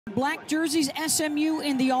Black jerseys, SMU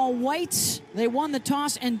in the all whites. They won the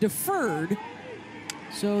toss and deferred.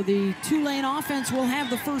 So the Tulane offense will have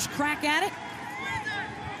the first crack at it.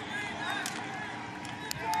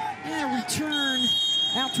 And a return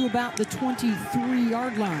out to about the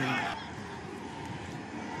 23-yard line.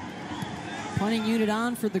 Punting unit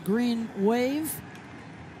on for the green wave.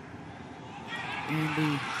 And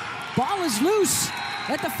the ball is loose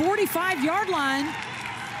at the 45-yard line.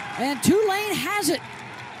 And Tulane has it.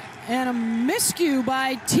 And a miscue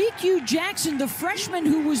by TQ Jackson, the freshman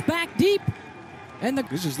who was back deep. And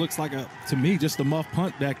this just looks like, to me, just a muff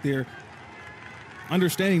punt back there.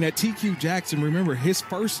 Understanding that TQ Jackson, remember, his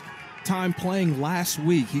first time playing last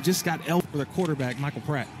week, he just got L for the quarterback, Michael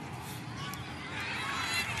Pratt.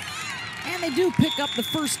 And they do pick up the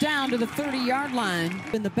first down to the 30-yard line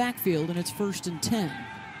in the backfield, and it's 1st and 10.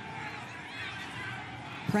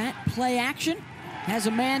 Pratt, play action, has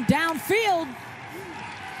a man downfield,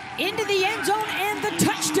 into the end zone, and the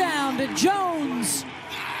touchdown to Jones.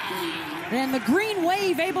 And the green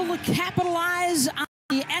wave able to capitalize on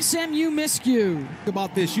the SMU miscue. Think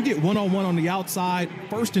about this, you get one-on-one on the outside,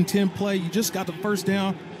 1st and 10 play, you just got the first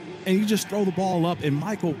down, and you just throw the ball up, and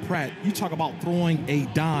Michael Pratt, you talk about throwing a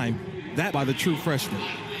dime, that by the true freshman.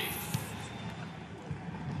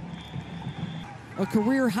 A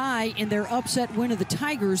career high in their upset win of the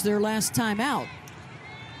Tigers their last time out.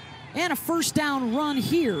 And a first down run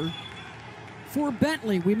here for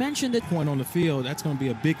Bentley. We mentioned it. Point on the field, that's going to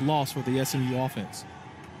be a big loss for the SMU offense.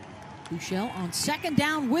 Buechele on 2nd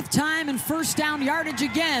down with time and 1st down yardage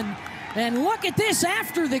again. And look at this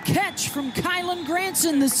after the catch from Kylan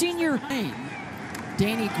Granson, the senior.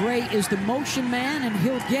 Danny Gray is the motion man, and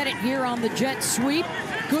he'll get it here on the jet sweep.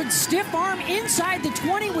 Good stiff arm inside the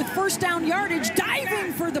 20 with 1st down yardage,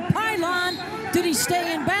 diving for the pylon. Did he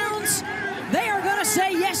stay in bounds? They are going to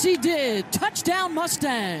say yes, he did. Touchdown,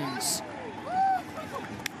 Mustangs.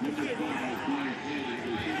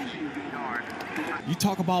 You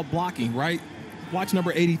talk about blocking, right? Watch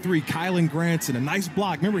number 83, Kylan Granson, a nice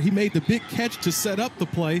block. Remember, he made the big catch to set up the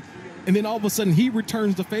play, and then all of a sudden he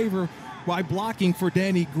returns the favor by blocking for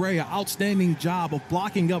Danny Gray. An outstanding job of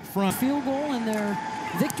blocking up front. Field goal in their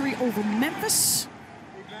victory over Memphis.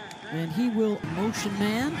 And he will motion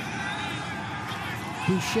man.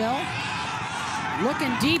 Buechele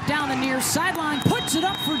looking deep down the near sideline, puts it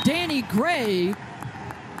up for Danny Gray.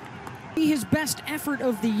 His best effort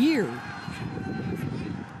of the year.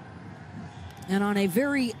 And on a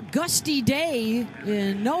very gusty day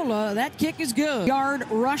in NOLA, that kick is good. Yard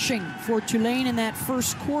rushing for Tulane in that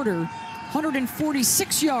first quarter.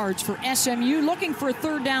 146 yards for SMU, looking for a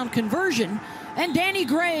 3rd down conversion. And Danny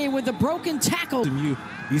Gray with a broken tackle. SMU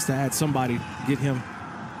needs to add somebody to get him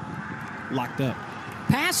locked up.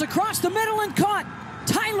 Pass across the middle and caught.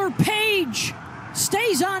 Tyler Page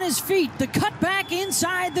stays on his feet. The cutback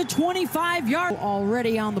inside the 25-yard.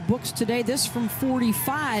 Already on the books today, this from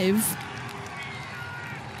 45.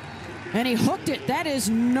 And he hooked it. That is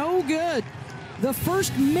no good. The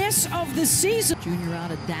first miss of the season. Junior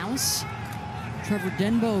out of Dallas. Trevor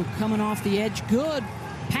Denbo coming off the edge. Good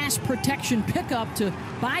pass protection pickup to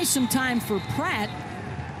buy some time for Pratt.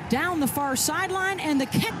 Down the far sideline, and the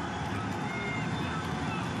catch.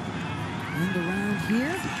 And around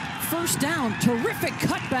here. 1st down. Terrific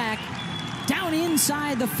cutback. Down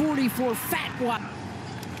inside the 44. Fat wide.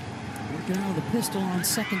 Working out of the pistol on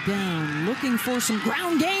 2nd down. Looking for some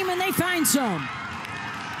ground game, and they find some.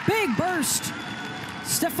 Big burst.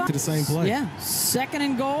 Stefan. To the same play. Yeah. 2nd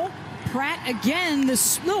and goal. Pratt again.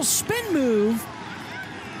 This little spin move.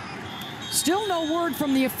 Still no word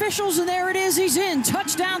from the officials, and there it is. He's in.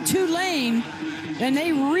 Touchdown Tulane, and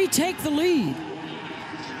they retake the lead.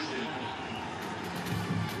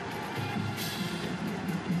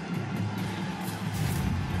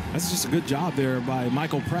 That's just a good job there by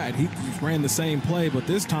Michael Pratt. He ran the same play, but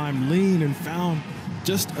this time lean and found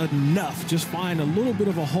just enough. Just find a little bit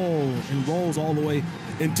of a hole and rolls all the way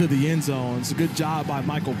into the end zone. It's a good job by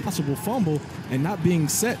Michael. Possible fumble and not being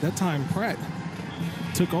set. That time Pratt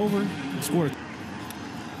took over and scored.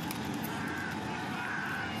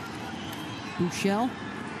 Buechele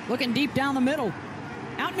looking deep down the middle.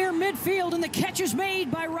 Out near midfield, and the catch is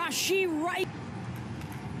made by Rashee Wright.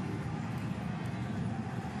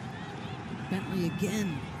 Bentley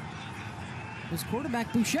again. His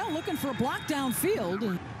quarterback Buechele looking for a block downfield.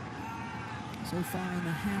 And so far in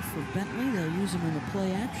the half for Bentley, they'll use him in the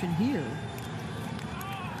play action here.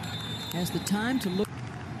 Has the time to look.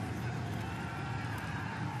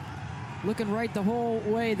 Looking right the whole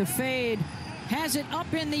way. The fade has it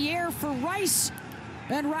up in the air for Rice.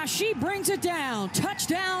 And Rashee brings it down.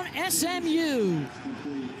 Touchdown SMU.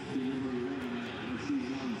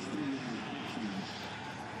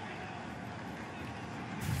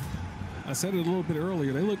 I said it a little bit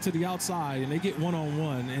earlier. They look to the outside and they get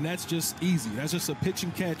one-on-one, and that's just easy. That's just a pitch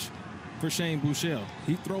and catch for Shane Buechele.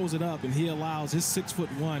 He throws it up and he allows his 6'1",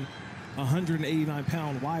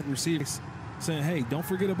 189-pound wide receiver saying, hey, don't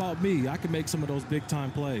forget about me. I can make some of those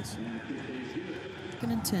big-time plays.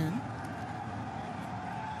 2nd and 10.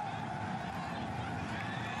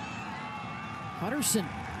 Hutterson,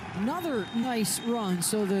 another nice run.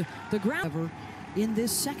 So the ground in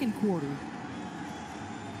this second quarter.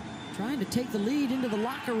 Trying to take the lead into the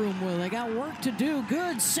locker room, Will. They got work to do.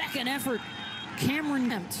 Good second effort. Cameron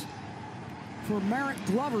Kempt for Merritt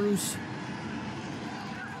Glover, who's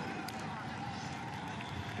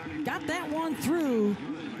got that one through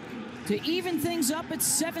to even things up at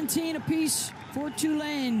 17 apiece for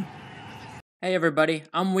Tulane. Hey everybody,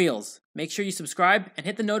 I'm Wheels. Make sure you subscribe and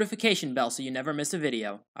hit the notification bell so you never miss a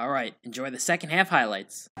video. Alright, enjoy the second half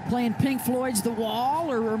highlights. Playing Pink Floyd's The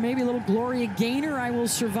Wall, or maybe a little Gloria Gaynor, I Will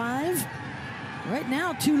Survive. Right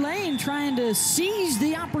now, Tulane trying to seize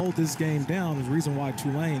the opportunity. Hold this game down is the reason why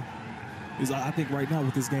Tulane is, I think, right now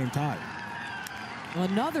with this game tied.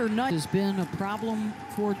 Another night has been a problem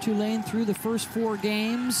for Tulane through the first 4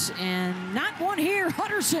 games, and not one here.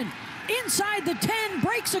 Hutterson inside the 10,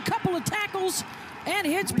 breaks a couple of tackles, and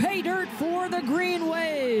hits pay dirt for the Green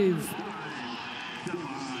Wave.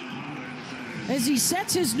 As he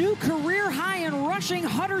sets his new career high in rushing,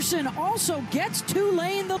 Hutterson also gets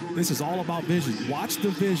Tulane the... This is all about vision. Watch the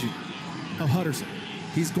vision of Hutterson.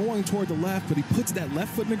 He's going toward the left, but he puts that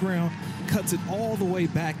left foot in the ground, cuts it all the way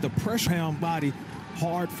back. The pressure pound body,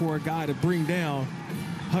 hard for a guy to bring down.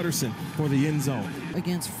 Hutterson for the end zone.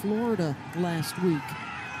 Against Florida last week.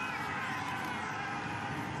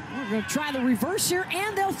 We're going to try the reverse here,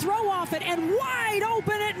 and they'll throw off it, and wide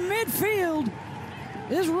open at midfield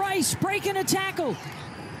is Rice breaking a tackle.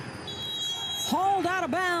 Hauled out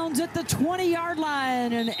of bounds at the 20-yard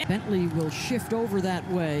line, and Bentley will shift over that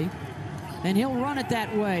way, and he'll run it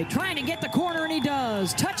that way. Trying to get the corner, and he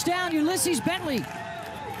does. Touchdown, Ulysses Bentley.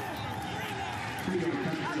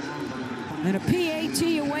 And a PAT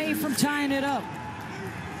away from tying it up.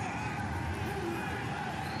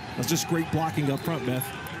 That's just great blocking up front, Beth.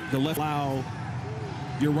 The left allow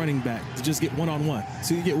your running back to just get one-on-one.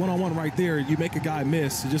 So you get one-on-one right there, you make a guy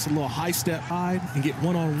miss. Just a little high step hide and get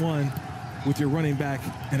one-on-one with your running back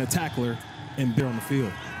and a tackler and bear on the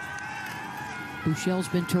field. Buechele's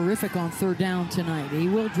been terrific on 3rd down tonight. He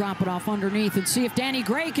will drop it off underneath and see if Danny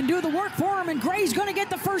Gray can do the work for him, and Gray's going to get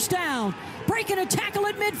the first down. Breaking a tackle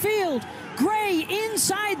at midfield. Gray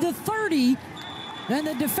inside the 30, and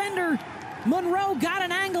the defender Monroe got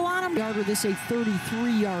an angle on him. This a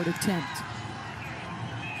 33-yard attempt.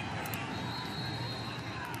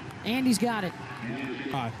 And he's got it.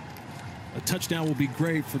 A touchdown will be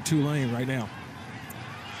great for Tulane right now.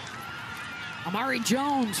 Amari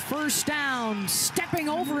Jones, first down, stepping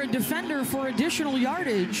over a defender for additional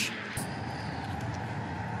yardage.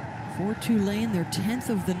 For Tulane, their 10th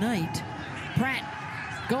of the night. Pratt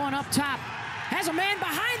going up top. Has a man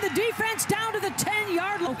behind the defense down to the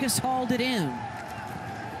 10-yard line. Lucas hauled it in.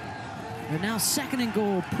 And now 2nd and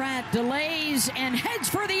goal. Pratt delays and heads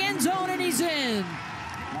for the end zone, and he's in.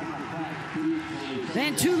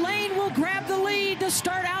 And Tulane will grab the lead to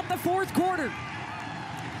start out the 4th quarter.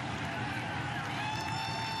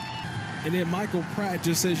 And then Michael Pratt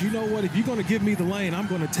just says, you know what, if you're going to give me the lane, I'm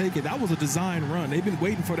going to take it. That was a design run. They've been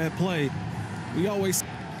waiting for that play. We always...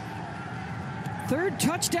 3rd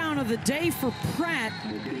touchdown of the day for Pratt.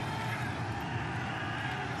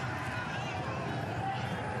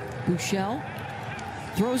 Buechele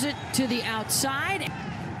throws it to the outside. And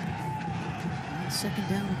 2nd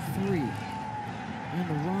down and 3. And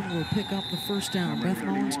the run will pick up the first down. Beth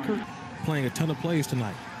Mullins-Kirk playing a ton of plays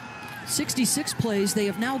tonight. 66 plays. They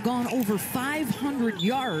have now gone over 500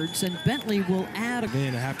 yards, and Bentley will add.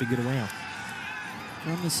 Then I have to get around.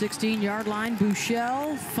 From the 16-yard line,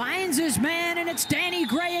 Buechele finds his man, and it's Danny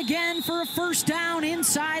Gray again for a first down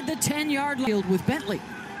inside the 10-yard line with Bentley.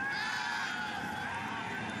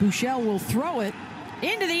 Buechele will throw it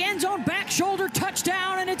into the end zone, back shoulder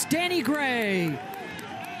touchdown, and it's Danny Gray.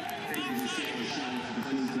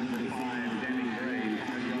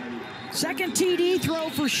 Second TD throw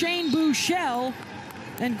for Shane Buechele,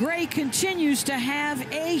 and Gray continues to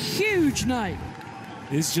have a huge night.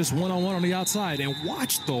 It's just one-on-one on the outside, and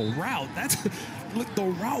watch the route. That's look, the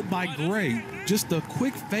route by Gray. Just a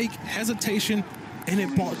quick fake hesitation, and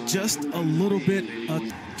it brought just a little bit of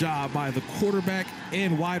job by the quarterback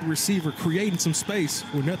and wide receiver, creating some space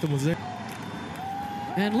where nothing was there.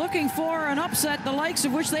 And looking for an upset, the likes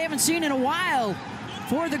of which they haven't seen in a while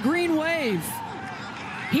for the Green Wave.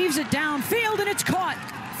 Heaves it downfield, and it's caught.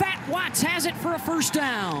 Fat Watts has it for a first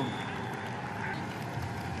down.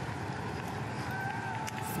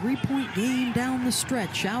 3-point game down the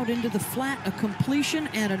stretch. Out into the flat, a completion,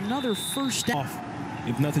 and another first down.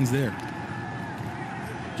 If nothing's there.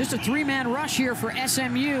 Just a 3-man rush here for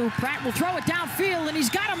SMU. Pratt will throw it downfield, and he's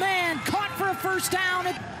got a man caught for a first down.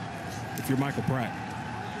 If you're Michael Pratt.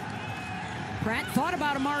 Pratt thought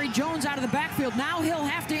about Amari Jones out of the backfield. Now he'll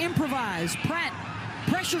have to improvise. Pratt,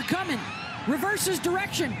 pressure coming, reverses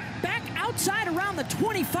direction, back outside around the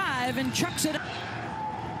 25 and chucks it up.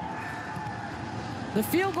 The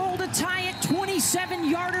field goal to tie it,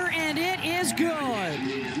 27-yarder, and it is good.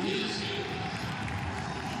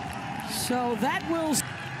 So that will...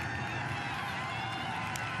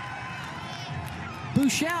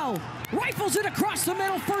 Buechele rifles it across the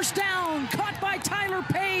middle, first down, caught by Tyler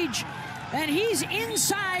Page, and he's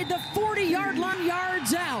inside the 40-yard line,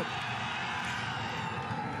 yards out.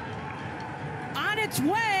 On its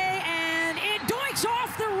way, and it doinks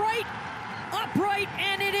off the right upright,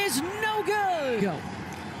 and it is no good. Go.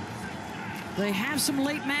 They have some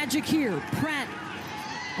late magic here. Pratt,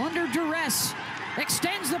 under duress,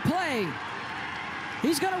 extends the play.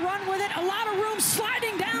 He's going to run with it. A lot of room,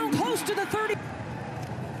 sliding down close to the 30.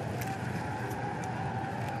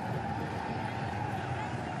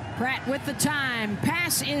 Pratt with the time.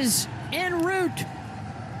 Pass is en route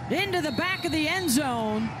into the back of the end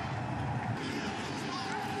zone.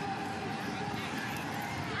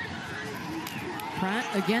 Pratt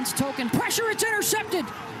against Token. Pressure, it's intercepted.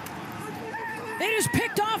 It is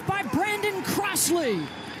picked off by Brandon Crossley.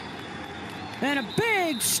 And a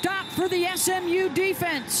big stop for the SMU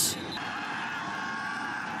defense.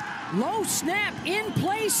 Low snap in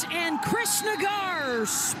place, and Chris Nagar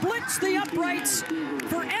splits the uprights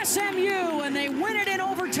for SMU, and they win it in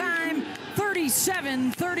overtime,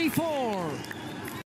 37-34.